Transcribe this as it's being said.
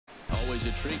always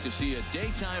a treat to see a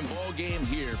daytime ball game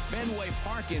here, Fenway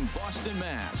Park in Boston,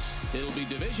 Mass. It'll be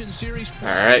Division Series. All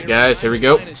right, guys, here we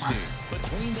go.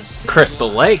 Crystal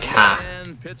Lake, huh?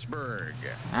 Pittsburgh.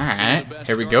 All right,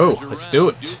 here we go. Let's do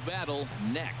it. Battle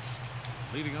next.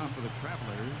 Leading off for the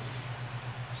Travelers,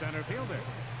 center fielder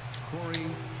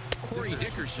Corey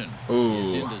Dickerson Ooh.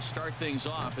 is in to start things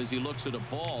off as he looks at a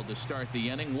ball to start the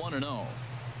inning. 1-0.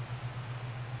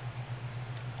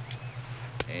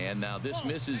 And now this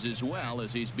misses as well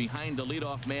as he's behind the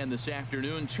leadoff man this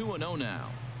afternoon. 2-0 now.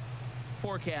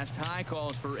 Forecast high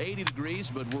calls for 80 degrees,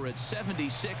 but we're at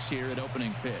 76 here at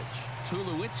opening pitch.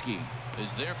 Tulowitzki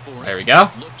is there for it. There we go.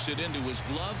 Looks it into his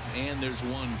glove, and there's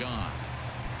one gone.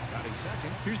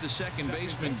 Here's the second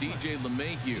baseman, DJ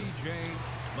LeMahieu.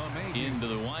 Into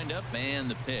the windup and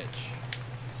the pitch.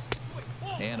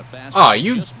 And a fastball. Oh,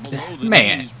 you just below the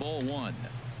man. knees, ball one.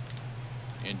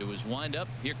 Into his windup.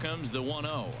 Here comes the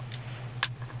 1-0.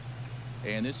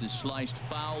 And this is sliced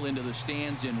foul into the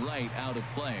stands in right, out of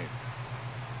play.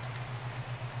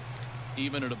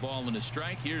 Even at a ball and a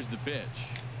strike. Here's the pitch.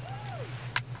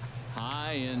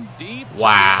 High and deep.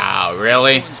 Wow,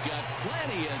 really? This one's got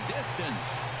plenty of distance.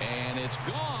 And it's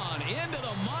gone into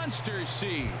the monster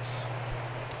seats.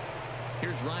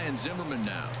 Here's Ryan Zimmerman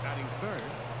now. batting third.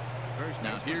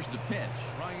 Now here's the pitch.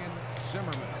 Ryan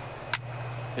Zimmerman.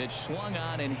 Pitch swung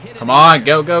on and hit it. Come on,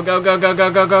 go, go, go, go, go,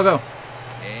 go, go, go, go.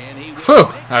 And he Whew,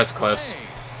 that was close.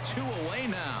 2 away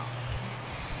now.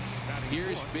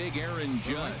 Here's big Aaron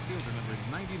Judge. Right fielder, number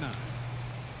 99.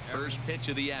 First pitch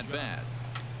of the at-bat.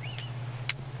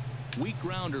 Weak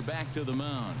grounder back to the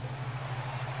mound.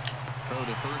 Throw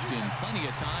to first in plenty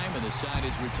of time, and the side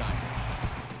is retired.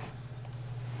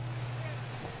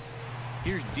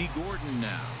 Here's D. Gordon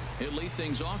now. He'll lead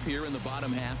things off here in the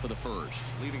bottom half of the first.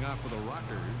 Leading off for the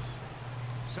Rockers,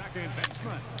 second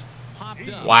baseman. Popped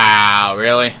up. Wow,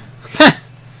 really?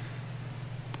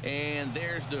 And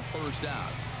there's the first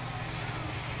out.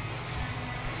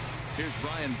 Here's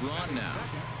Ryan Braun now.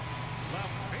 Left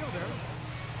fielder.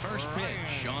 First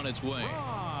pitch on its way.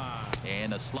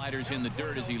 And a slider's in the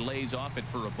dirt as he lays off it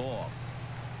for a ball.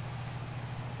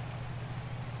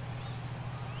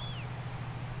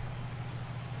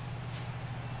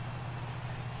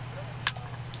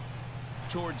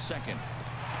 Towards second.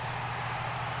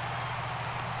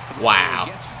 Wow.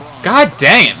 God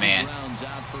dang it, man. Rounds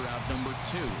out for out number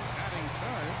 2.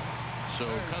 So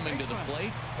coming to the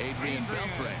plate, Adrian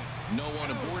Beltre. No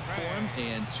one aboard for him,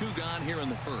 and 2 gone here in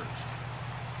the first.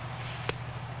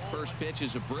 First pitch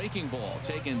is a breaking ball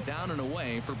taken down and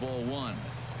away for ball 1.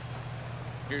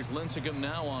 Here's Lincecum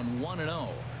now on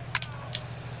 1-0.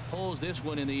 Pulls this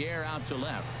one in the air out to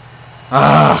left.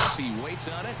 He waits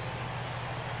on it.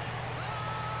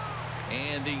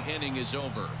 And the inning is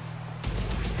over.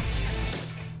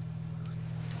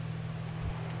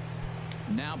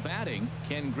 Now batting,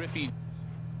 Ken Griffey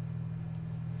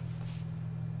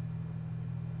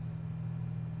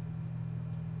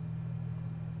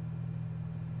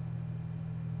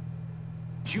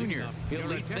Jr. He'll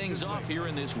lead things off here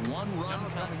in this one-run.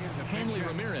 Hanley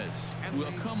Ramirez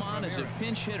will come on as a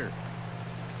pinch hitter.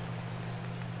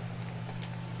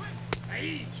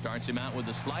 Starts him out with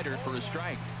a slider for a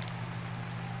strike.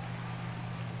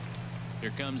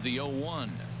 Here comes the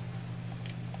 0-1.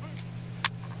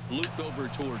 Looped over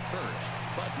toward first,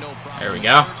 but no problem. There we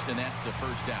go. First, and that's the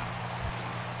first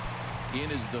out.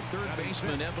 In is the third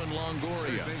baseman, Evan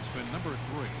Longoria. Third baseman, number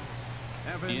 3.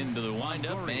 Evan Into the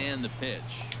windup Longoria. and the pitch.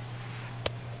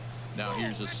 Now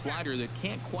here's a slider that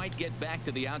can't quite get back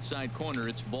to the outside corner.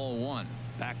 It's ball 1.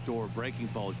 Backdoor breaking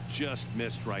ball just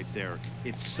missed right there.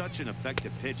 It's such an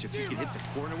effective pitch if you can hit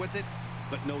the corner with it,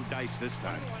 but no dice this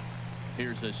time.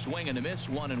 Here's a swing and a miss,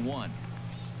 1-1.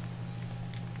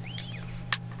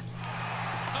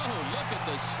 Oh, look at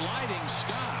the sliding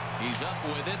stop. He's up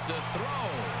with it. The throw.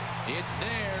 It's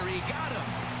there. He got him.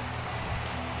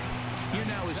 Here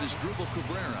now is Asdrubal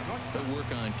Cabrera. They'll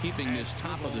work on keeping this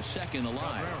top of the second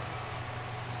alive.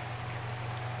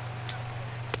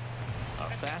 A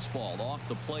fastball off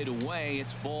the plate away.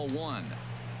 It's ball 1.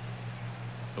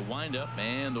 The windup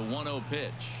and the 1-0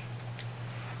 pitch.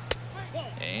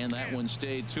 And that one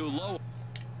stayed too low,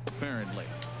 apparently.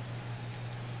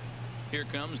 Here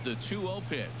comes the 2-0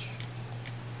 pitch.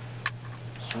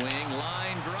 Swing,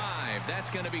 line drive. That's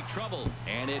going to be trouble.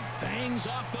 And it bangs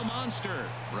off the monster.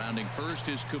 Rounding first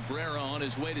is Cabrera on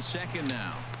his way to second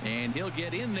now. And he'll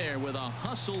get in there with a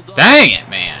hustle. Dang it,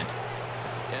 man.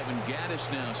 Evan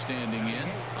Gaddis now standing in.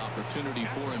 Opportunity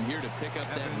for him here to pick up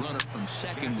that runner from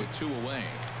second with 2 away.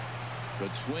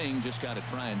 Good swing. Just got to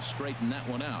try and straighten that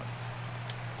one out.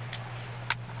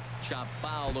 Chop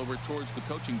foul over towards the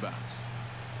coaching box.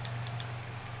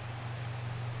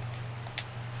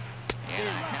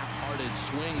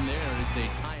 swing there as they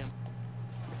tie him.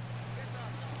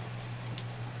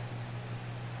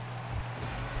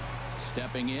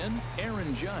 Stepping in,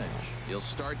 Aaron Judge. He'll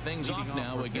start things off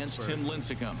now against Tim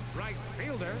Lincecum. Right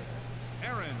fielder,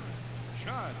 Aaron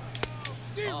Judge.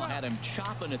 Oh, had him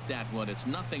chopping at that one. It's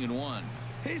 0-1.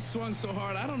 He swung so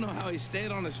hard, I don't know how he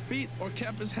stayed on his feet or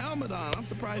kept his helmet on. I'm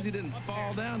surprised he didn't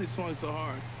fall down. He swung so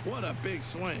hard. What a big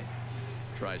swing.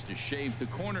 Tries to shave the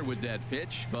corner with that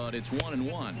pitch, but it's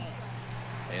 1-1.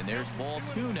 And there's ball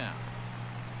 2 now.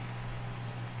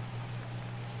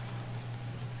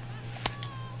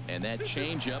 And that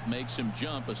changeup makes him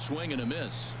jump, a swing and a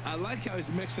miss. I like how he's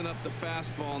mixing up the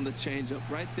fastball and the changeup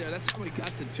right there. That's how he got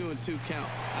the 2-2 count.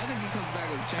 I think he comes back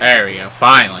with a changeup. There we go,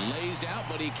 finally. Lays out,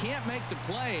 but he can't make the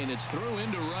play, and it's through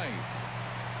into right.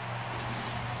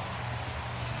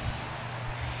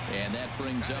 And that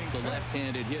brings up the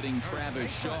left-handed hitting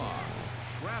Travis Shaw.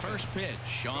 First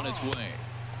pitch on its way.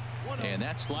 And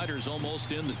that slider's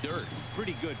almost in the dirt.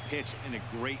 Pretty good pitch and a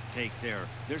great take there.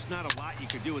 There's not a lot you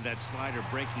could do with that slider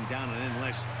breaking down, and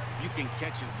unless you can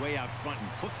catch it way out front and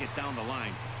hook it down the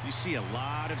line, you see a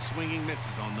lot of swinging misses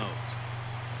on those.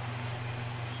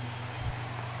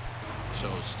 So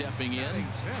stepping in,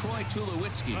 Troy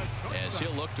Tulowitzki, as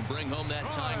he'll look to bring home that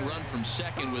tying run from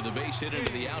second with a base hit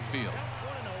into the outfield.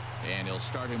 And he'll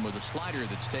start him with a slider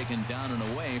that's taken down and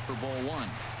away for ball 1.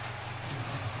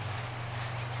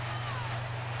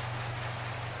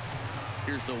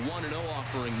 Here's the 1-0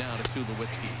 offering now to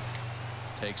Tulowitzki.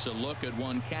 Takes a look at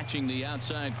one catching the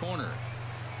outside corner.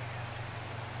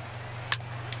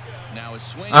 Now a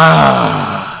swing.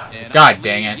 God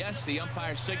dang it. Yes, the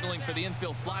umpire signaling for the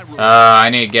infield fly rule. I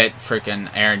need to get freaking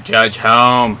Aaron Judge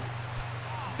home.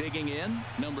 Digging in,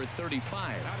 number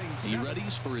 35. He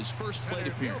readies for his first plate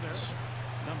appearance.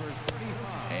 Number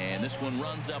 35. And this one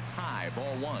runs up high,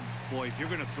 ball 1. Boy, if you're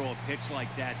going to throw a pitch like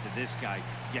that to this guy,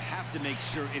 you have to make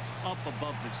sure it's up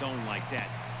above the zone like that.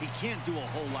 He can't do a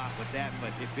whole lot with that,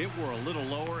 but if it were a little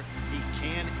lower, he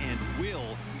can and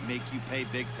will make you pay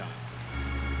big time.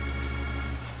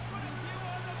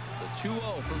 The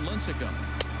 2-0 from Lincecum.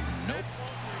 Nope.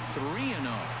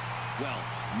 3-0. Well,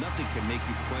 nothing can make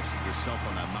you question yourself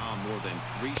on that mound more than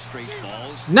 3 straight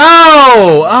balls.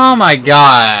 No! Oh my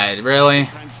God! Really?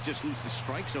 Sometimes you just lose the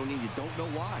strike zone and you don't know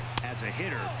why. As a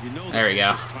hitter, you know there we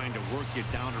go. He's trying to work you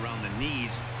down around the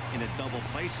knees in a double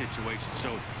play situation.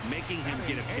 So making him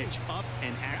get a pitch up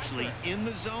and actually in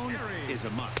the zone is a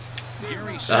must.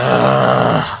 Gary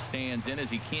stands in as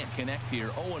he can't connect here.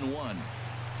 0-1.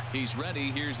 He's ready.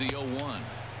 Here's the 0-1.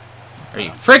 Are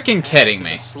you freaking kidding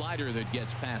me? Slider that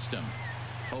gets past him.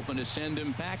 Hoping to send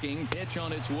him packing. Pitch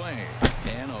on its way.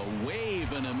 And a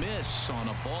wave and a miss on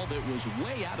a ball that was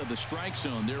way out of the strike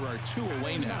zone. There are 2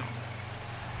 away now.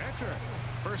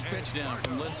 First pitch now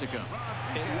from Lincecum.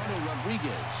 Eduardo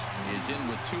Rodriguez is in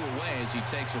with 2 away as he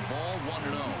takes a ball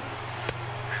 1-0.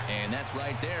 And that's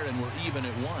right there, and we're even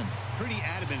at 1. Pretty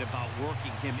adamant about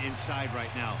working him inside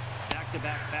right now.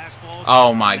 Back-to-back fastballs.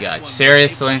 Oh my God!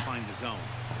 Seriously?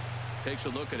 Takes a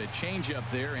look at a changeup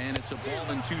there, and it's a ball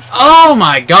and 2 strikes. Oh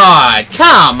my God!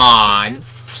 Come on!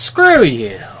 Screw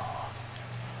you!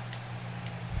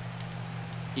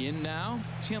 In now,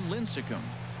 Tim Lincecum.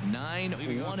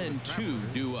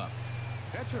 9-1-2 due up.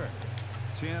 Catcher,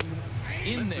 Tim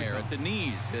In there at the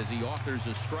knees as he offers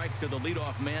a strike to the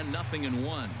leadoff man.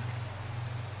 0-1.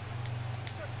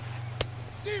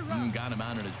 Got him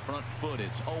out on his front foot.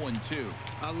 It's 0-2.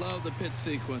 I love the pitch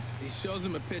sequence. He shows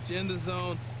him a pitch in the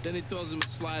zone, then he throws him a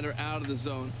slider out of the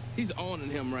zone. He's owning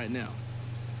him right now.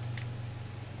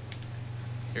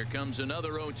 Here comes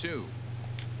another 0-2.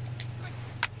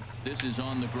 This is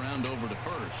on the ground over to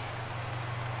first.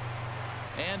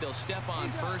 And he'll step on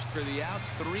first for the out.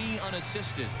 3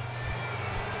 unassisted.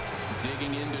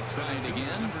 Digging in to try it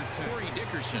again. Corey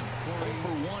Dickerson. 0 for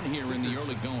 1 here in the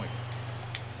early going.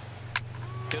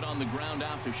 Hit on the ground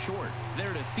out to short.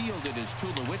 There to field it is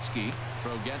Tulowitzki.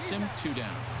 Throw gets him. 2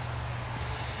 down.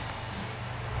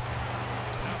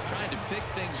 Trying to pick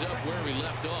things up where we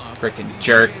left off. Freaking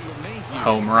jerk.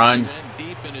 Home run.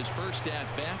 Deep in his first at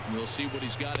bat. We'll see what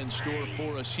he's got in store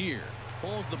for us here.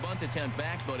 Pulls the bunt attempt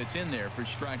back, but it's in there for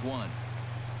strike 1.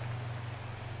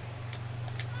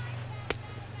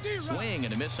 Swing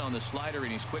and a miss on the slider,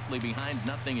 and he's quickly behind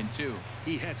 0-2.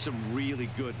 He had some really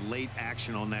good late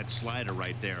action on that slider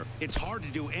right there. It's hard to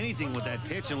do anything with that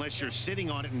pitch unless you're sitting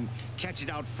on it and catch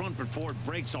it out front before it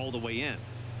breaks all the way in.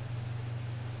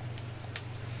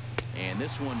 And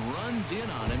this one runs in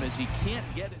on him as he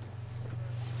can't get it.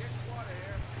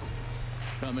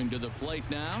 Coming to the plate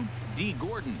now, D.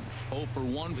 Gordon. 0 for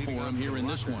 1 for him here in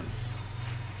this one.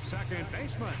 Second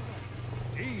baseman,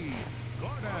 D.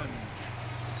 Gordon.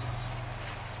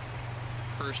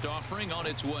 First offering on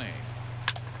its way.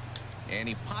 And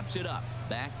he pops it up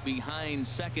back behind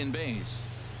second base.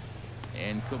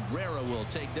 And Cabrera will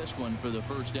take this one for the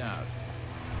first out.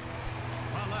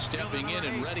 Stepping in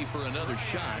and ready for another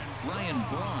shot, Ryan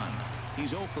Braun. He's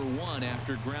 0 for 1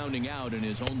 after grounding out in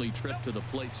his only trip to the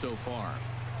plate so far.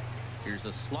 Here's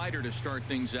a slider to start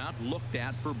things out, looked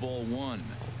at for ball 1.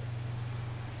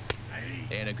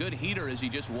 And a good heater as he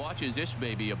just watches this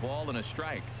baby, a ball and a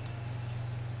strike.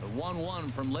 The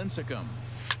 1-1 from Lincecum.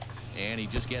 And he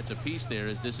just gets a piece there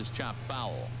as this is chopped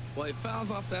foul. Well, he fouls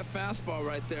off that fastball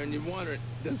right there, and you wonder,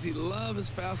 does he love his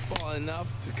fastball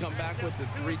enough to come back with it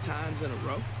 3 times in a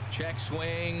row? Check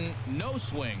swing, no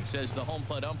swing, says the home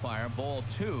plate umpire. Ball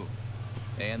 2.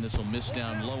 And this will miss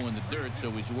down low in the dirt,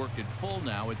 so he's worked it full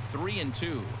now at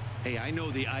 3-2. Hey, I know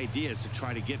the idea is to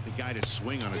try to get the guy to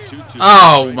swing on a 2-2.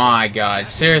 Oh my God,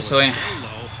 seriously.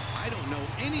 I don't know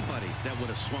anybody that would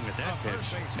have swung at that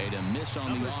pitch. Made a miss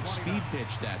on the off-speed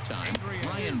pitch that time.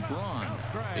 Ryan Braun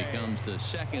becomes the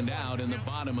second out in the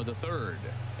bottom of the 3rd.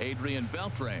 Adrian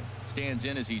Beltre stands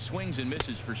in as he swings and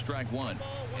misses for strike 1.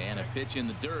 And a pitch in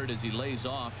the dirt as he lays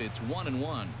off. It's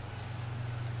 1-1.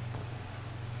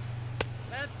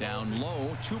 Down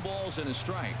low, 2 balls and a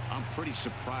strike. I'm pretty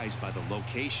surprised by the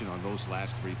location on those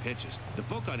last 3 pitches. The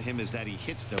book on him is that he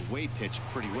hits the way pitch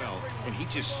pretty well, and he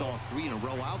just saw 3 in a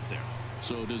row out there.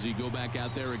 So does he go back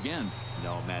out there again?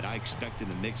 No, Matt, I expect him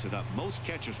to mix it up. Most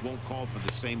catchers won't call for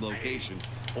the same location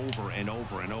over and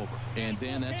over and over. And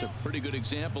Dan, that's a pretty good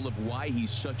example of why he's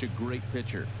such a great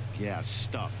pitcher. Yeah,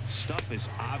 stuff. Stuff is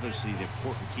obviously the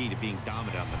important key to being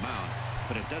dominant on the mound.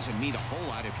 But it doesn't mean a whole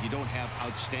lot if you don't have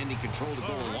outstanding control to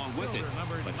go along with it.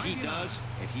 But he does,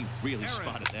 and he really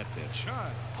spotted that pitch.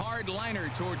 Hard liner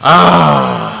towards.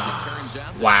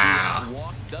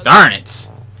 Wow. Darn it.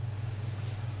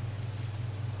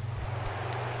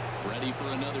 Ready for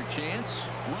another chance.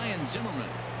 Ryan Zimmerman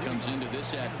comes into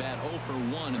this at bat 0 for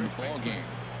 1 in the ball game.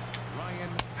 Ryan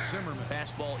Zimmerman.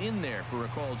 Fastball in there for a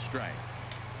called strike.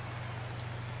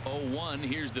 0-1.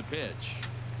 Here's the pitch.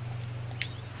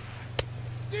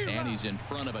 And he's in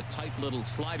front of a tight little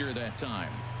slider that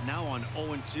time. Now on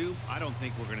 0-2, I don't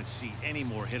think we're going to see any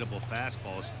more hittable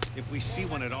fastballs. If we see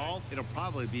one at all, it'll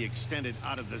probably be extended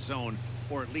out of the zone,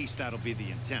 or at least that'll be the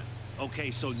intent.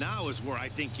 Okay, so now is where I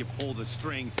think you pull the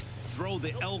string, throw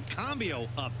the El Cambio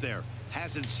up there.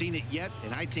 Hasn't seen it yet,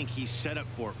 and I think he's set up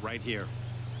for it right here.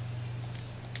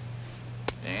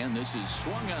 And this is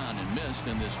swung on and missed,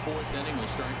 and this 4th inning will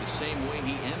start the same way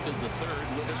he ended the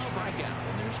 3rd with a strikeout,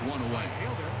 and there's 1 away.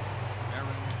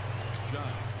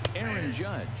 Aaron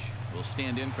Judge will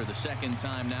stand in for the 2nd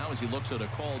time now as he looks at a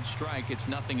called strike. It's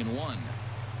 0-1.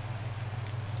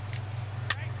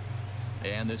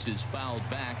 And this is fouled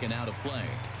back and out of play.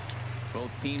 Both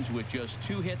teams with just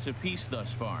 2 hits apiece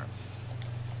thus far.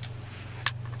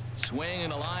 Swing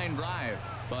and a line drive,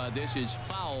 but this is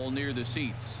foul near the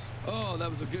seats. Oh, that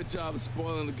was a good job of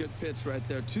spoiling a good pitch right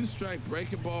there. 2-strike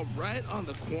breaking ball right on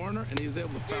the corner, and he was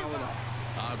able to foul it off.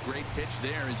 A great pitch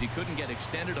there as he couldn't get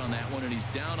extended on that one, and he's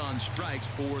down on strikes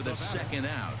for the 2nd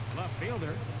out. Left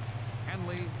fielder,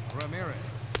 Hanley Ramirez.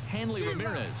 Hanley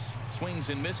Ramirez swings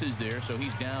and misses there, so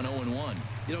he's down 0-1.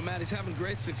 You know, Matt, he's having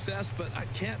great success, but I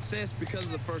can't say it's because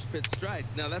of the first pitch strike.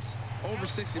 Now, that's over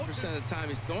 60% of the time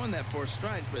he's throwing that for a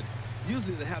strike, but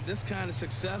usually to have this kind of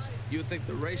success, you would think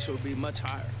the ratio would be much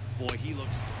higher. Boy, he looks.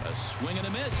 A swing and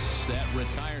a miss. That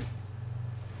retired.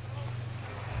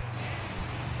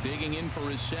 Digging in for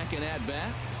his 2nd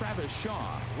at-bat, Travis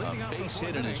Shaw. A base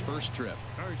hit in his 1st trip.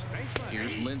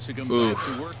 Here's Lincecum back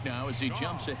to work now as he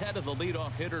jumps ahead of the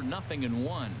leadoff hitter,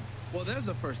 0-1. Well, there's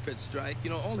a first pitch strike.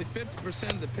 You know, only 50%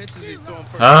 of the pitches he's throwing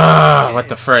for what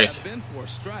the freak. have been for a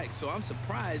strike, so I'm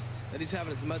surprised that he's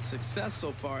having as much success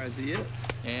so far as he is.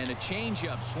 And a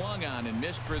changeup swung on and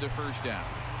missed for the 1st out.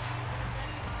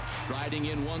 Riding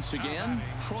in once again,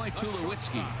 Troy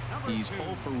Tulowitzki. He's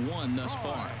 0 for 1 thus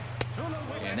far.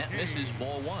 And that misses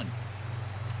ball 1.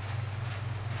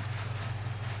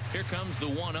 Here comes the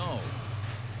 1-0.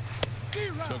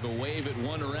 Took a wave at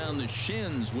one around the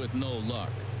shins with no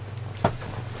luck.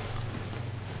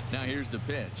 Now here's the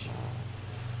pitch.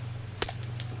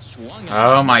 Swung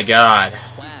on. Oh my God.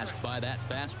 Clasped by that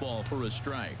fastball for a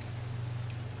strike.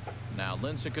 Now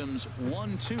Lincecum's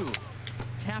 1-2.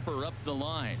 Tapper up the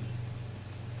line.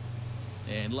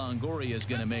 And Longoria is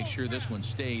going to make sure this one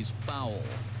stays foul.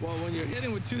 Well, when you're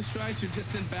hitting with 2 strikes, you're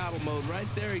just in battle mode. Right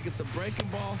there, he gets a breaking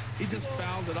ball. He just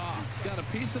fouled it off. Got a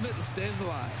piece of it and stays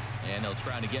alive. And they'll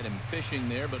try to get him fishing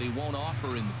there, but he won't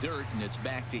offer in the dirt, and it's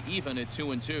back to even at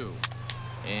 2-2.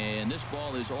 And this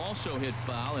ball is also hit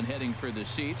foul and heading for the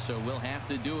seats, so we'll have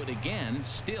to do it again.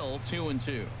 Still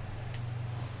 2-2.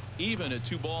 Even at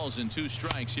 2 balls and 2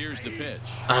 strikes. Here's the pitch.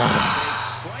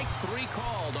 Strike 3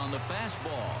 called on the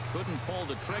fastball. Couldn't pull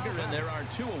the trigger, and there are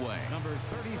 2 away. Number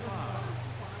 35.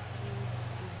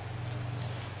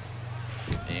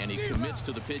 And he commits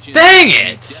to the pitch. Dang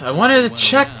it! I wanted to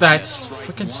check that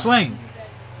freaking swing.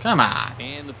 Come on.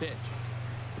 And the pitch.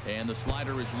 And the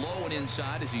slider is low and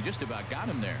inside as he just about got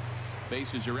him there.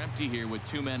 Bases are empty here with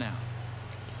 2 men out.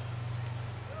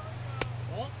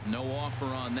 No offer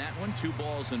on that one. 2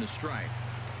 balls and a strike.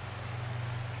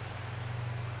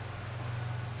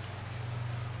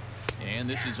 And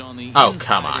this is on the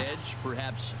inside edge,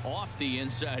 perhaps off the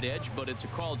inside edge, but it's a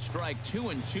called strike.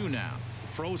 2-2 now.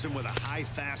 Frozen with a high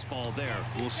fastball there.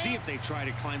 We'll see if they try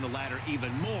to climb the ladder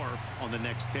even more on the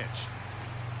next pitch.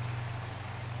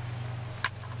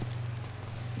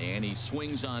 And he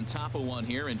swings on top of one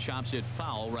here and chops it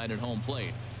foul right at home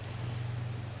plate.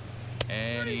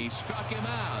 And he struck him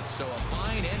out. So a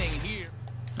fine inning here.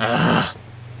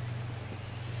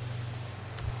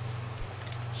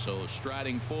 So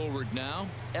striding forward now,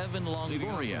 Evan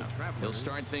Longoria. He'll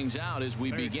start things out as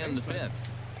we begin the 5th.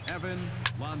 Evan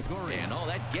Longoria. And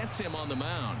that gets him on the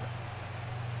mound.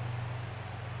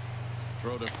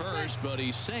 Throw to first, but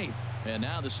he's safe. And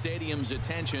now the stadium's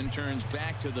attention turns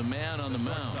back to the man on the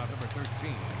mound. Number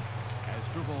 13,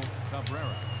 Asdrubal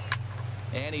Cabrera.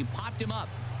 And he popped him up.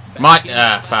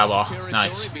 Foul ball.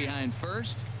 Nice. Behind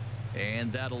first.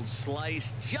 And that'll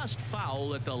slice just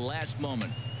foul at the last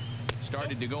moment.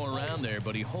 Started to go around there,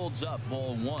 but he holds up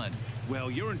ball 1. Well,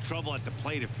 you're in trouble at the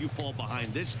plate if you fall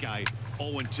behind this guy.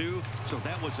 0-2, so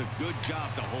that was a good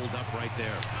job to hold up right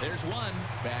there. There's one.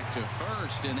 Back to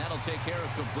first, and that'll take care of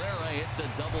Cabrera. It's a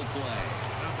double play.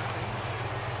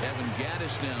 Evan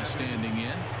Gaddis now standing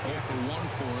in. 0-for-1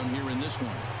 for him here in this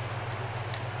one.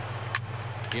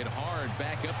 Hit hard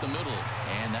back up the middle,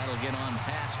 and that'll get on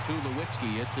past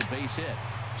Tulowitzki. It's a base hit.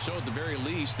 So at the very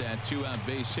least, that 2-out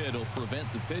base hit will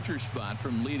prevent the pitcher spot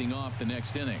from leading off the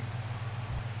next inning.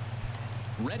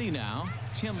 Ready now,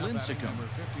 Tim Lincecum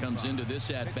comes into this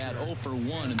at-bat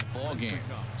 0-for-1 in the ballgame.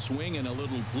 Swing and a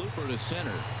little blooper to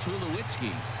center.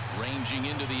 Tulowitzki ranging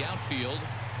into the outfield.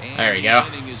 And there you go.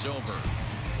 The inning is over.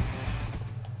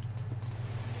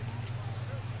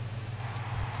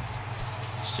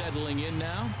 Settling in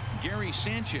now, Gary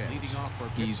Sanchez.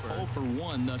 He's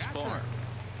 0-for-1 thus far.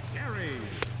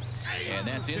 And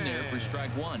that's in there for strike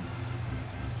 1.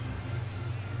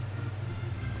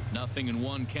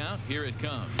 0-1 count. Here it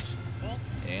comes.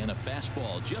 And a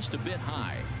fastball just a bit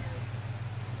high.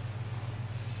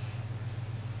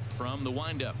 From the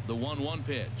windup, the 1-1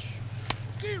 pitch.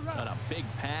 Got a big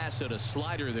pass at a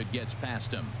slider that gets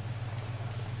past him.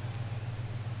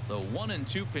 The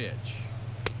 1-2 pitch.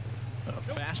 A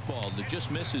fastball that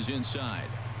just misses inside.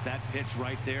 That pitch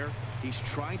right there, he's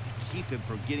trying to keep him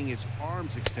from getting his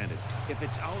arms extended. If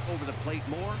it's out over the plate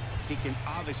more, he can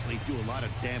obviously do a lot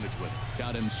of damage with it.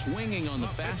 Got him swinging on the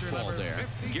fastball there.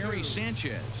 Gary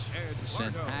Sanchez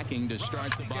sent packing to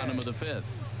start the bottom of the 5th.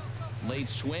 Late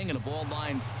swing and a ball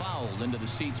line foul into the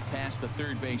seats past the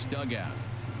third base dugout.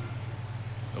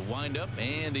 The windup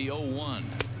and the 0-1.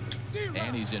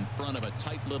 And he's in front of a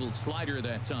tight little slider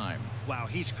that time. Wow,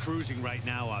 he's cruising right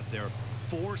now out there.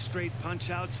 4 straight punch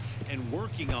outs and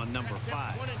working on number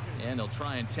 5. And they'll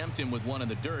try and tempt him with one in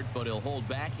the dirt, but he'll hold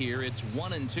back here. It's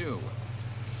 1-2.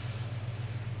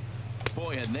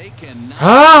 Boy, and they cannot.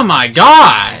 Oh my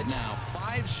God! Now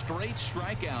 5 straight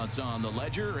strikeouts on the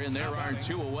ledger, and there are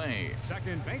 2 away.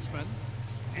 Second baseman,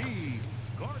 D.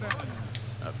 Gordon.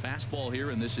 A fastball here,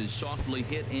 and this is softly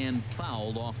hit and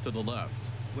fouled off to the left.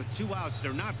 With 2 outs,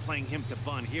 they're not playing him to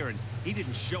bunt here, and he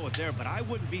didn't show it there, but I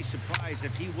wouldn't be surprised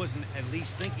if he wasn't at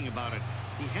least thinking about it.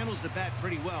 He handles the bat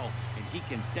pretty well, and he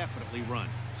can definitely run.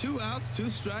 2 outs, 2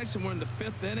 strikes, and we're in the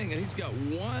 5th inning, and he's got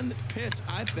 1 pitch,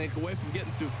 I think, away from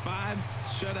getting through 5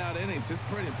 shutout innings. It's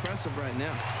pretty impressive right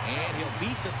now. And he'll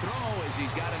beat the throw as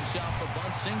he's got himself a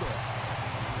bunt single.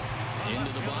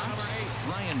 Into the box,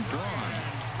 Ryan Braun.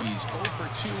 He's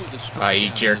 0-for-2 with the strikeout. Oh, you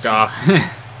jerk off.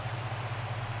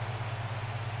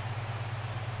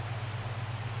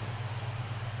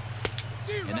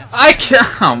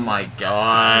 Oh my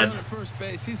God. At first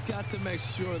base, he's got to make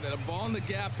sure that a ball in the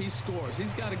gap, he scores.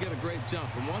 He's got to get a great jump.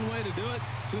 And one way to do it,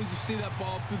 as soon as you see that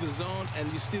ball through the zone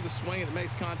and you see the swing and it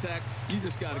makes contact, you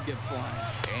just got to get flying.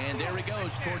 And there he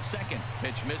goes towards second.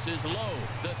 Pitch misses low.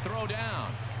 The throw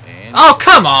down. And oh,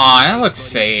 come on. That looks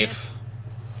safe.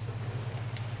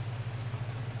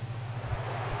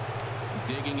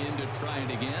 Digging in to try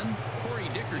it again. Corey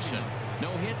Dickerson.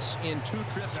 No hits in 2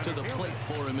 trips to the plate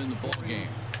for him in the ballgame.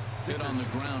 Hit on the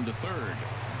ground to third.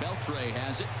 Beltre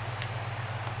has it.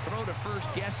 Throw to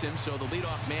first gets him, so the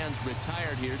leadoff man's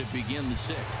retired here to begin the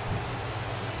 6th.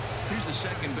 Here's the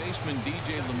second baseman,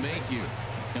 DJ LeMahieu.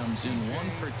 Comes in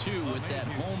 1 for 2 with that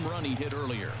home run he hit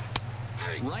earlier.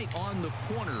 Right on the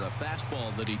corner, a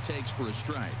fastball that he takes for a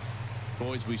strike.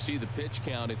 Boys, we see the pitch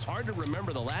count. It's hard to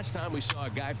remember the last time we saw a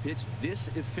guy pitch this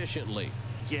efficiently.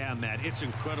 Yeah, Matt, it's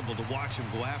incredible to watch him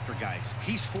go after guys.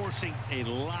 He's forcing a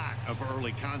lot of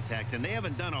early contact, and they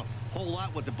haven't done a whole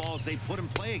lot with the balls they put in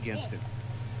play against him.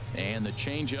 And the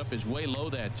changeup is way low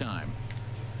that time.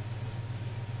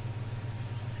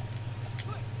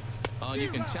 Oh, you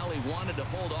can tell he wanted to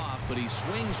hold off, but he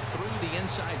swings through the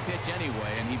inside pitch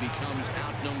anyway, and he becomes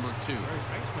out number 2.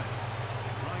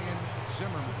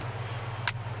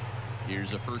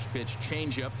 Here's a first pitch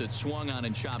changeup that swung on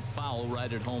and chopped foul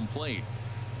right at home plate.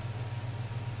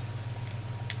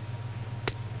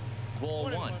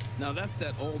 Ball 1. Now that's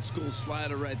that old school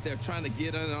slider right there, trying to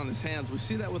get in on his hands. We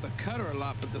see that with a cutter a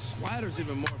lot, but the slider's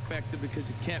even more effective because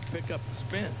you can't pick up the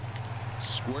spin.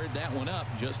 Squared that one up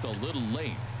just a little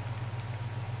late.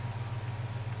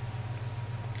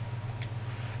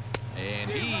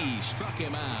 And he struck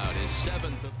him out, his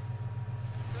 7th.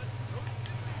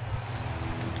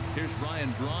 Here's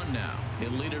Ryan Braun now. He'll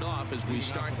lead it off as we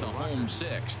start the home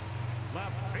 6th.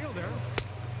 Left fielder.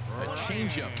 A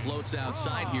changeup floats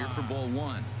outside here for ball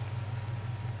 1.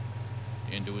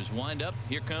 Into his windup.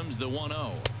 Here comes the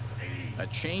 1-0. A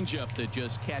changeup that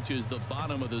just catches the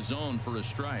bottom of the zone for a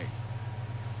strike.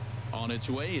 On its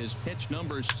way is pitch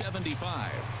number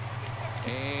 75.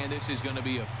 And this is going to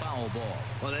be a foul ball.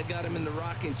 Well, they got him in the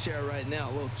rocking chair right now.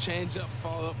 A little changeup,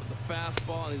 follow up with a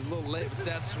fastball, and he's a little late with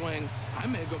that swing. I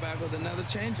may go back with another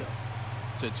changeup.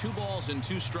 To 2 balls and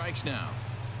 2 strikes now.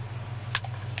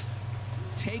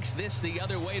 Takes this the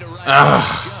other way to right.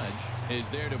 Judge is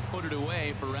there to put it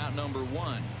away for out number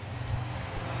 1.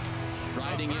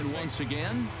 Riding in once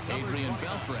again, Adrian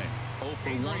Beltre. 0 for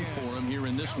 1 for him here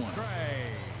in this one.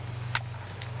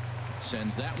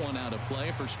 Sends that one out of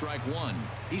play for strike 1.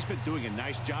 He's been doing a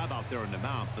nice job out there on the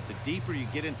mound, but the deeper you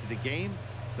get into the game,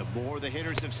 the more the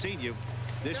hitters have seen you.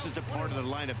 This is the part of the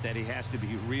lineup that he has to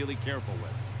be really careful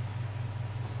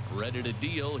with. Ready to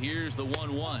deal. Here's the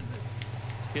 1-1.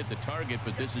 Hit the target,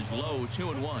 but this is low.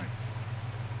 2-1.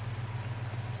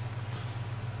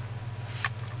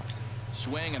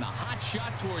 Swing and a hot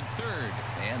shot toward third,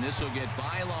 and this will get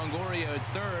by Longoria at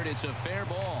third. It's a fair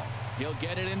ball. He'll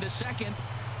get it into second.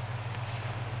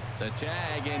 The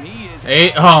tag, and he is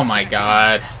 8. Oh my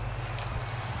God.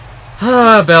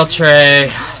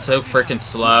 Beltre, so freaking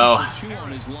slow. 2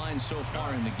 on his line so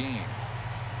far in the game.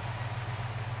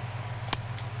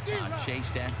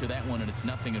 Chased after that one, and it's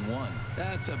 0-1.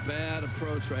 That's a bad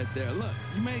approach right there. Look,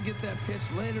 you may get that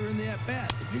pitch later in the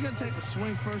at-bat. If you're going to take a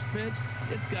swing first pitch,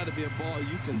 it's got to be a ball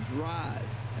you can drive,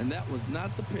 and that was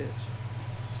not the pitch.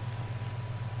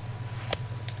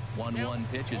 1-1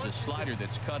 pitch is a slider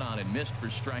that's cut on and missed for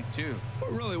strike 2. We're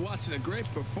really watching a great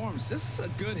performance. This is a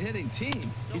good hitting team.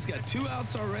 He's got 2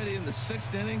 outs already in the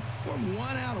 6th inning. We're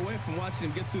 1 out away from watching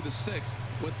him get through the 6th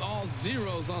with all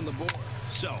zeros on the board.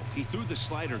 So he threw the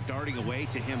slider darting away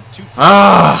to him 2 times.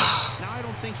 Now I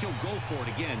don't think he'll go for it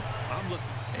again. I'm looking.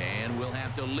 And we'll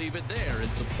have to leave it there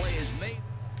as the play is made.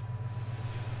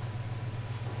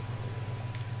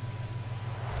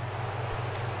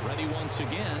 Ready once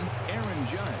again, Aaron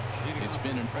Judge. It's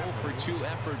been an 0 for 2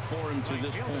 effort for him to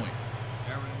this point.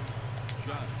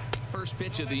 First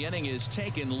pitch of the inning is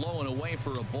taken low and away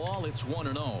for a ball. It's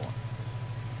 1-0.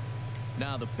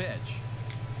 Now the pitch.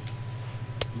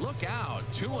 Look out,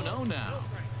 2-0 now.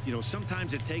 You know,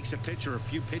 sometimes it takes a pitcher a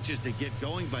few pitches to get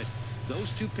going, but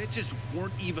those 2 pitches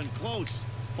weren't even close.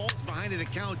 Falls behind an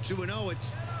account 2-0.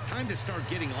 It's time to start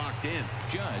getting locked in.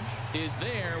 Judge is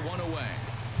there, 1 away.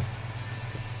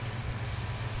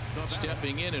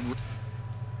 Stepping in and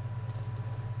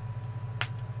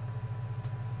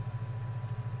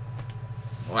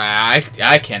wow,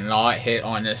 I cannot hit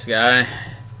on this guy.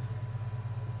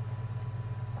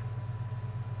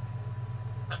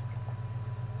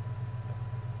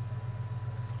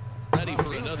 ready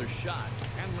for another shot.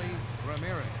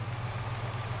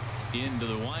 Into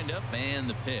the windup and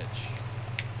the pitch.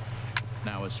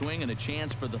 Now a swing and a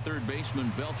chance for the third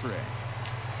baseman Beltre.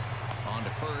 On to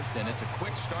first, and it's a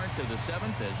quick start to the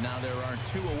 7th as now there are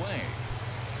 2 away.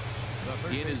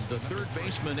 It is the third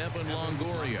baseman Evan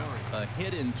Longoria. A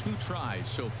hit in 2 tries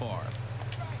so far.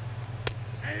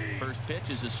 First pitch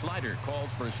is a slider called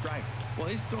for a strike. Well,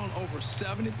 he's thrown over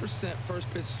 70% first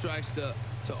pitch strikes to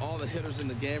all the hitters in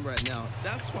the game right now.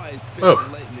 That's why he's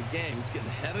pitching late in the game. He's getting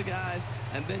ahead of guys,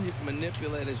 and then you can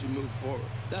manipulate as you move forward.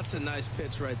 That's a nice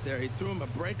pitch right there. He threw him a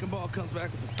breaking ball, comes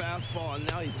back with the fastball, and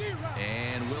now he's...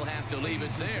 And we'll have to leave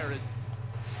it there.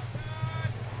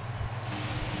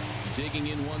 Digging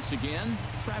in once again,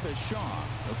 Travis Shaw.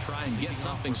 He'll try and get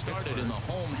something started in the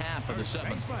home half of the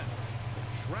seventh.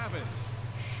 Travis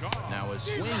Shaw. Now a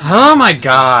swing. Oh my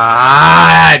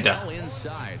God! All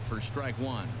inside for strike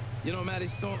one. You know, Matt,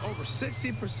 he's thrown over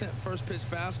 60% first pitch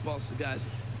fastballs to guys.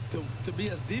 To be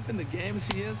as deep in the game as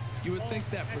he is, you would think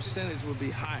that percentage would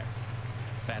be higher.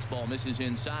 Fastball misses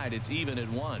inside. It's even at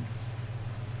 1.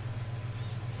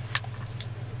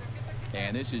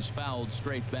 And this is fouled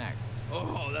straight back.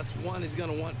 Oh, that's one he's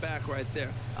going to want back right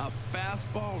there. A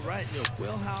fastball right in your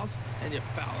wheelhouse, and you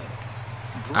foul it.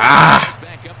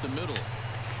 Back up the middle.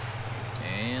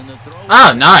 And the throw.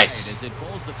 Oh, nice. As it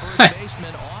pulls the first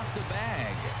baseman off the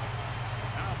bag.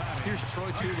 Here's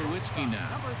Troy Tulowitzki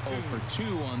now. 0 for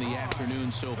 2 on the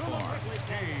afternoon so far.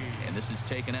 And this is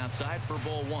taken outside for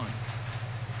ball 1.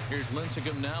 Here's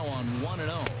Lincecum now on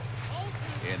 1-0.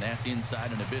 And that's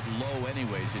inside and a bit low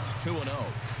anyways. It's 2-0.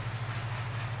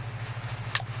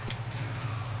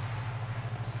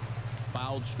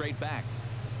 Fouled straight back.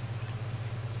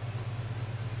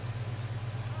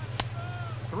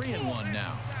 3-1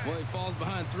 now. Well, he falls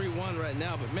behind 3-1 right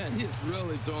now, but man, he is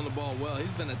really throwing the ball well. He's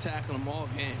been attacking them all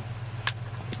game.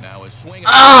 Now a swing.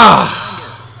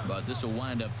 But this will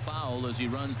wind up foul as he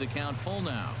runs the count full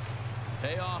now.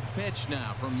 Payoff pitch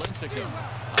now from Lincecum.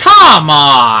 Come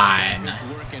on! It's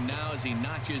working now as he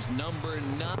notches number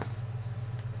 9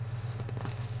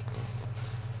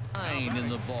 in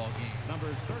the ball game.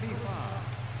 Number 35.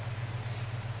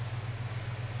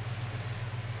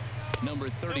 Number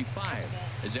 35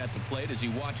 is at the plate as he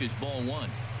watches ball 1.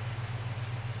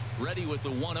 Ready with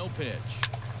the 1-0 pitch.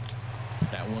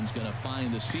 That one's going to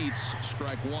find the seats.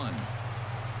 Strike 1.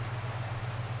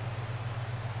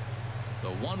 The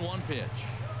 1-1 pitch.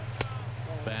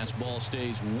 Fastball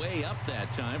stays way up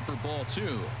that time for ball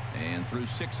 2. And through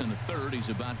 6 1/3, he's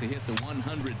about to hit the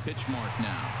 100 pitch mark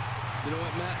now. You know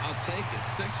what, Matt? I'll take it.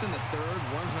 6 1/3,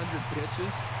 100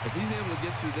 pitches. If he's able to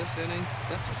get through this inning,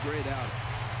 that's a great outing.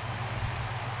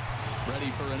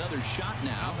 Ready for another shot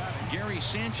now. Gary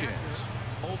Sanchez.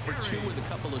 0 for 2 with a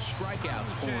couple of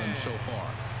strikeouts for him so far.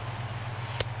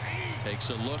 Takes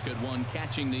a look at one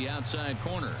catching the outside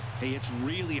corner. Hey, it's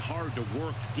really hard to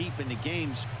work deep in the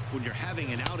games when you're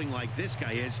having an outing like this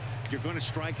guy is. You're going to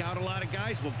strike out a lot of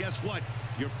guys. Well, guess what?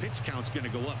 Your pitch count's going to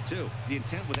go up too. The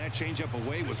intent with that changeup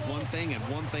away was one thing and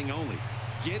one thing only.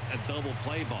 Get a double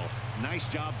play ball. Nice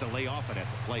job to lay off it at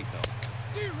the plate, though.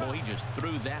 Well, he just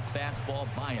threw that fastball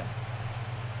by him.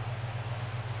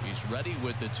 He's ready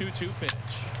with the 2-2 pitch.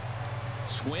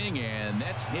 Swing, and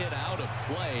that's hit out of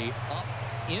play up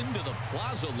into the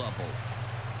plaza level.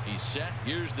 He's set.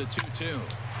 Here's the 2-2.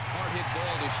 Hard hit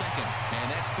ball to second,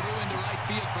 and that's through into right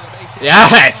field for a base hit.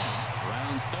 Yes!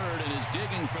 Rounds third and is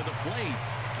digging for the plate.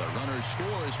 The runner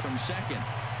scores from second.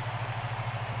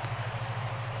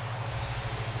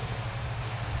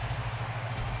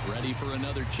 Ready for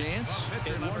another chance.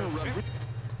 Eduardo Rodriguez.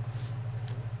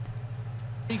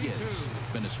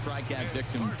 Been a strikeout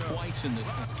victim twice in the.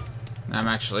 I'm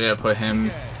actually gonna put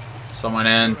him, someone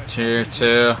in,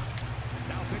 2-2. I'm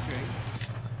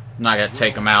not gonna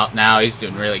take him out now. He's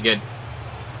doing really good.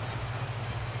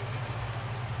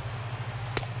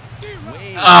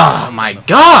 Oh my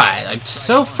God! I'm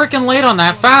so freaking late on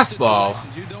that fastball.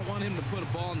 You don't want him to put a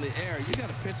ball in the air. You got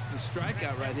to pitch the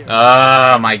strikeout right here.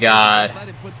 Oh my God! Let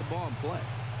him put the ball in play.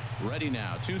 Ready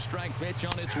now. 2-strike pitch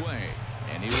on its way.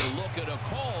 And he will look at a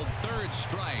called third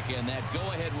strike, and that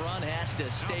go-ahead run has to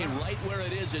stay right where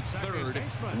it is at third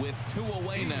with 2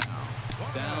 away now.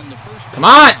 Down the first. Come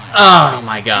on! Oh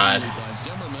my God! By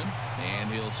Zimmerman,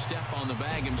 and he'll step on the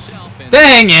bag himself. And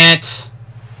dang it!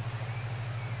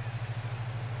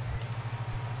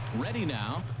 Ready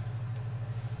now.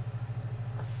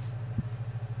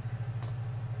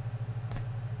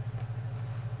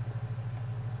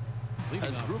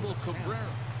 Asdrubal Cabrera.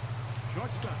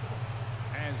 Shortstop.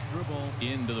 Asdrubal.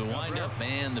 Into the windup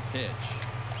and the pitch.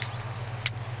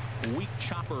 Weak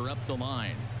chopper up the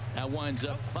line. That winds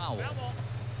up foul.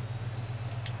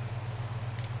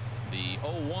 The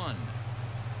 0-1.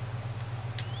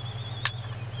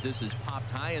 This is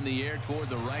popped high in the air toward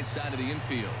the right side of the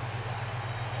infield.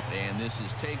 And this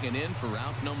is taken in for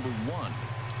out number 1.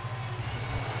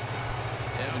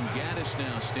 Evan Gattis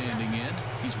now standing in.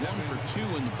 He's 1 for 2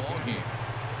 in the ball game.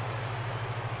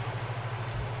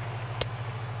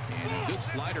 And a good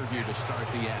slider here to start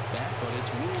the at-bat, but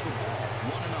it's ruled a ball.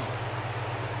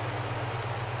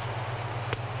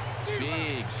 1-0.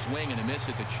 Big swing and a miss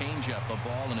at the changeup. A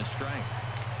ball and a strike.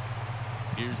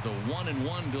 Here's the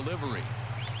 1-1 delivery.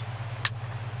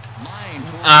 Line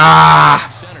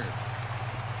towards center.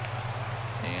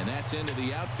 And that's into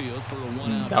the outfield for a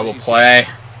one-out double base. play.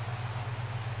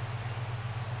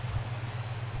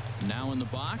 Now in the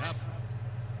box.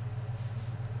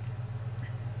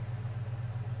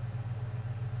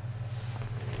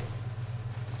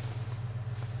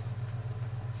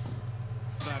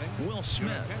 Will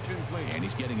Smith, and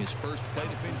he's getting his first plate.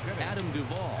 Adam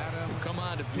Duvall will come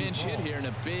on to pinch hit here in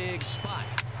a big spot.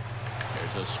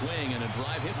 There's a swing and a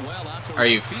drive hit well out to Are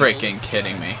you right field. freaking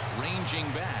kidding me? Ranging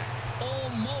back,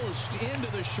 almost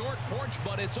into the short porch,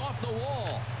 but it's off the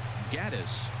wall.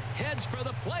 Gaddis heads for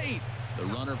the plate. The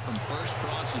runner from first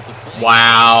crosses the plate.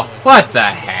 Wow, what the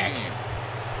heck?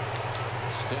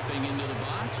 Stepping into the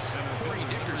box, Corey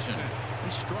Dickerson. He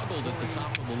struggled at the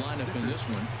top of the lineup in this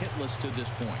one, hitless to this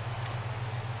point.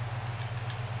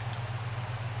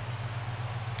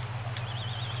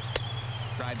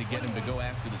 Tried to get him to go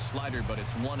after the slider, but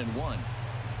it's 1-1.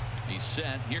 He's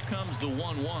set. Here comes the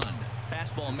 1-1.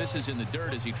 Fastball misses in the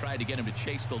dirt as he tried to get him to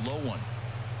chase the low one.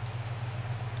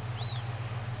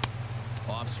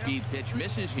 Off-speed pitch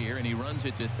misses here, and he runs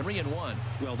it to 3-1.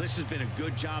 Well, this has been a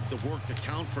good job to work the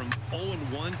count from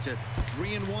 0-1 to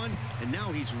 3-1, and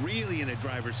now he's really in a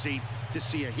driver's seat to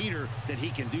see a heater that he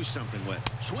can do something with.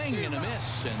 Swing and a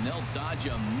miss, and they'll dodge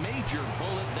a major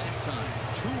bullet that time.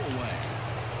 2 away.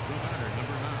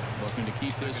 Looking to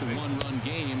keep this a one-run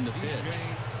game. The pitch.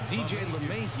 DJ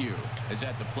LeMahieu is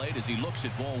at the plate as he looks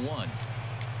at ball 1.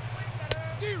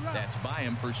 That's by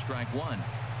him for strike 1.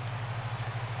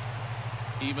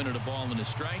 Even at a ball and a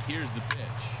strike. Here's the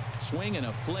pitch. Swing and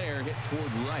a flare hit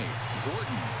toward right.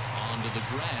 Gordon onto the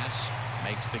grass,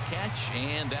 makes the catch,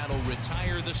 and that'll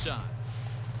retire the side.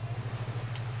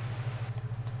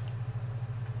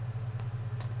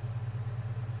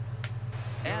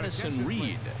 Addison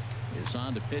Reed is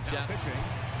on to pitch out.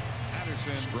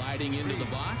 Striding into the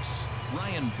box,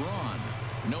 Ryan Braun.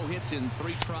 No hits in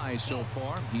 3 tries so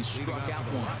far. He's struck out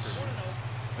once.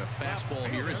 A fastball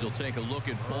here as he'll take a look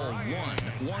at ball 1.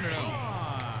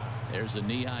 1-0. There's a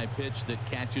knee-high pitch that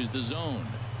catches the zone.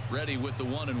 Ready with the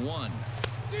 1-1.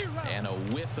 And a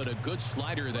whiff at a good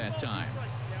slider that time.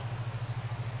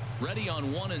 Ready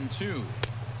on 1-2.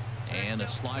 And a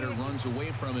slider runs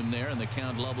away from him there, and the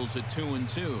count levels at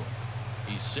 2-2.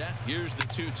 He's set. Here's the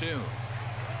 2-2.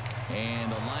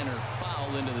 And a liner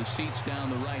foul into the seats down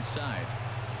the right side.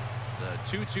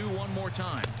 The 2-2 one more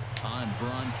time.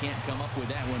 Braun can't come up with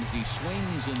that one as he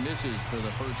swings and misses for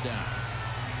the first down.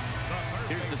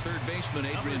 Here's the third baseman,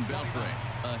 Adrian Beltre.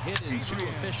 A hit in 2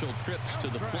 official trips to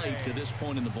the plate to this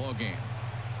point in the ballgame.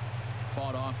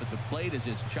 Fought off at the plate as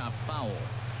it's chopped foul.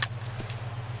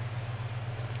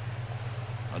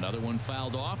 Another one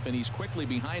fouled off, and he's quickly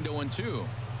behind 0-2.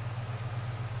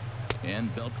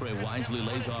 And Beltre wisely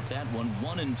lays off that one.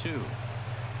 1-2.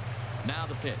 Now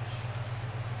the pitch.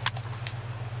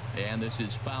 And this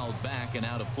is fouled back and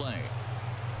out of play.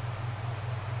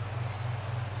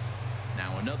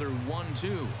 Now another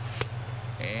 1-2.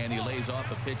 And he lays off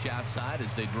a pitch outside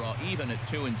as they draw even at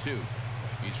 2-2.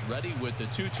 He's ready with the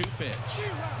 2-2 pitch.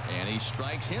 And he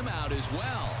strikes him out as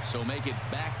well. So make it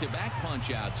back-to-back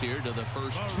punch-outs here to the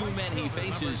first 2 men he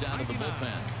faces out of the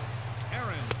bullpen.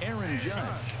 Aaron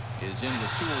Judge is in the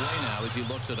 2 away now as he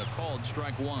looks at a called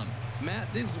strike 1.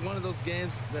 Matt, this is one of those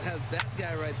games that has that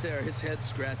guy right there, his head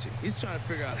scratching. He's trying to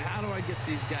figure out, how do I get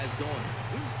these guys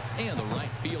going? And the right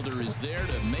fielder is there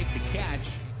to make the catch.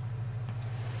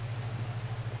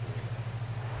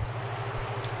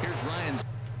 Here's Ryan.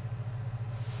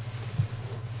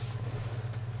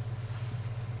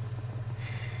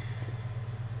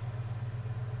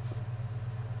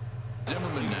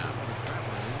 Zimmerman now.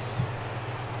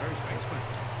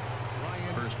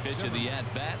 First pitch of the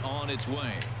at-bat on its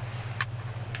way.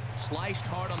 Sliced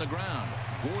hard on the ground.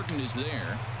 Gordon is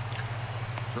there.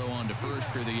 Throw on to first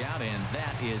for the out, and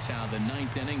that is how the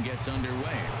 9th inning gets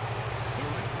underway.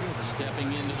 Stepping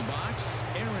into the box,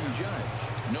 Aaron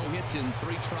Judge. No hits in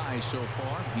 3 tries so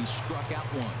far. He's struck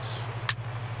out once.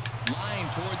 Line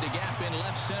toward the gap in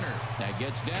left center. That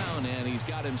gets down, and he's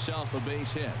got himself a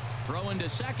base hit. Throw into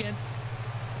second.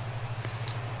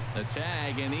 The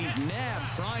tag, and he's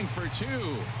nabbed, trying for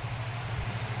 2.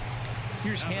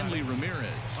 Here's Hanley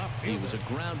Ramirez. He was a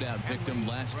ground-out victim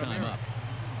last time up.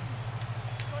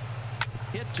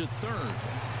 Hit to third.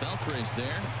 Beltre's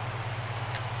there.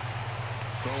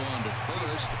 Throw on to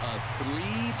first. A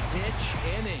 3-pitch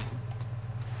inning.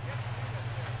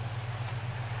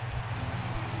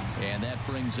 And that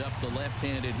brings up the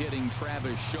left-handed hitting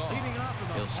Travis Shaw.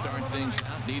 He'll start things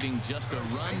out needing just a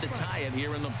run to tie it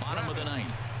here in the bottom of the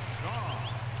ninth.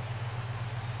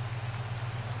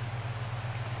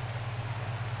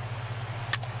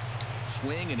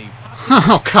 Swing, and he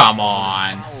Oh, come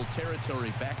on. Foul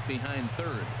territory back behind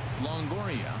third.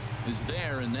 Longoria is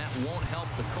there, and that won't help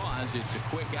the cause. It's a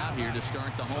quick out here to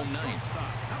start the home ninth.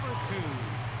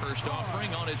 First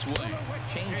offering on its way.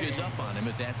 Changes up on him,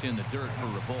 but that's in the dirt for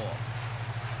a ball.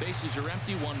 Bases are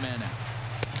empty, one man out.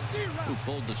 Who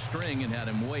pulled the string and had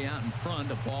him way out in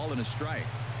front, a ball and a strike.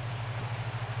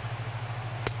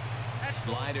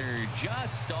 Slider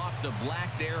just off the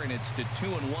black there, and it's to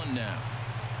 2-1 now.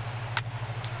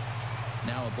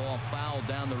 Now a ball fouled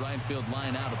down the right field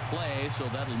line out of play, so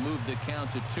that'll move the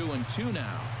count to 2-2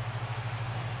 now.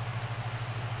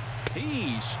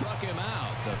 He struck him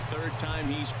out the third time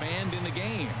he's fanned in the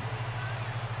game.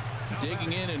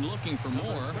 Digging in and looking for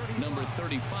more, number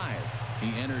 35.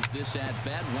 He enters this at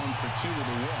bat 1 for 2 with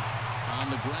a walk. On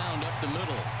the ground up the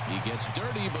middle. He gets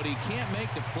dirty, but he can't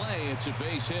make the play. It's a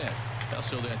base hit.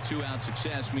 So that 2-out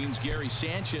success means Gary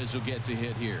Sanchez will get to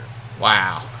hit here.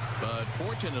 Wow. But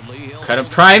fortunately, he'll could have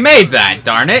probably made that,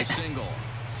 darn it. Single.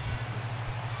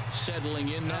 Settling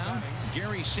in now,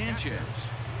 Gary Sanchez.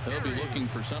 He'll be looking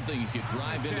for something he could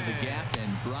drive into the gap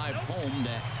and drive home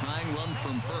that tying run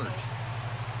from first.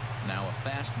 Now a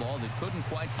fastball that couldn't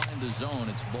quite find the zone.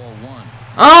 It's ball 1.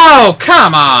 Oh,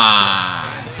 come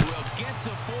on. They will get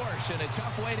the force, and a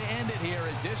tough way to end it here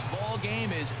as this ball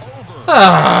game is over.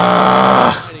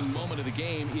 Ah. The defining moment of the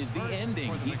game is the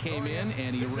ending. He came in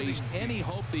and he erased any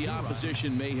hope the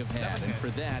opposition may have had, and for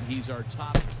that, he's our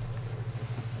top